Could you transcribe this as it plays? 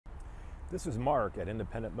This is Mark at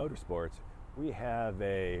Independent Motorsports. We have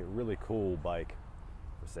a really cool bike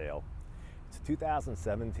for sale. It's a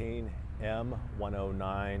 2017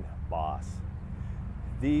 M109 B.O.S.S.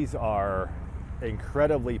 These are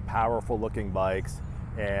incredibly powerful looking bikes,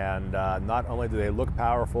 and not only do they look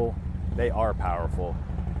powerful, they are powerful.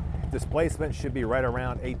 Displacement should be right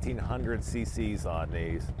around 1800 cc's on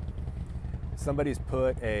these. Somebody's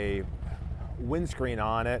put a windscreen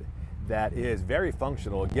on it that is very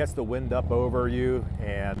functional. It gets the wind up over you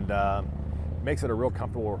and makes it a real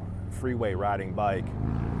comfortable freeway riding bike.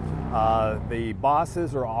 The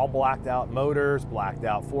B.O.S.s are all blacked out motors, blacked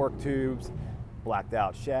out fork tubes, blacked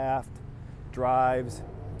out shaft, drives,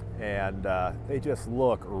 and they just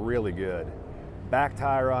look really good. Back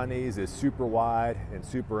tire on these is super wide and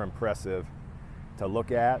super impressive to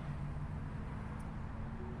look at.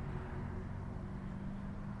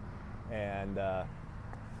 And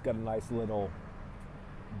got a nice little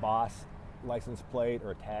B.O.S.S license plate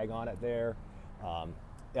or tag on it there.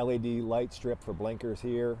 LED light strip for blinkers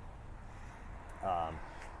here.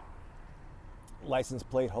 License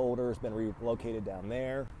plate holder has been relocated down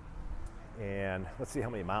there. And let's see how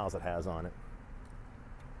many miles it has on it.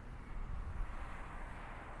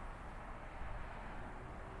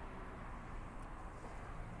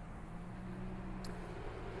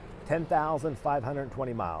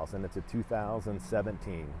 $10,520 miles, and it's a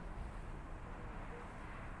 2017.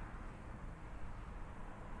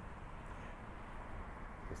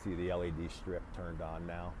 You see the LED strip turned on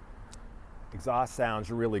now. Exhaust sounds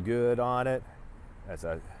really good on it. That's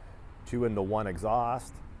a 2-in-1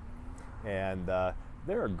 exhaust, and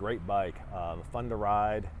they're a great bike. Fun to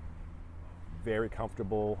ride, very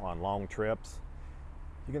comfortable on long trips.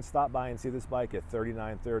 You can stop by and see this bike at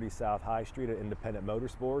 3930 South High Street at Independent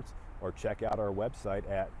Motorsports, or check out our website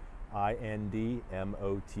at indmoto.com.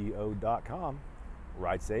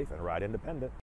 Ride safe and ride independent.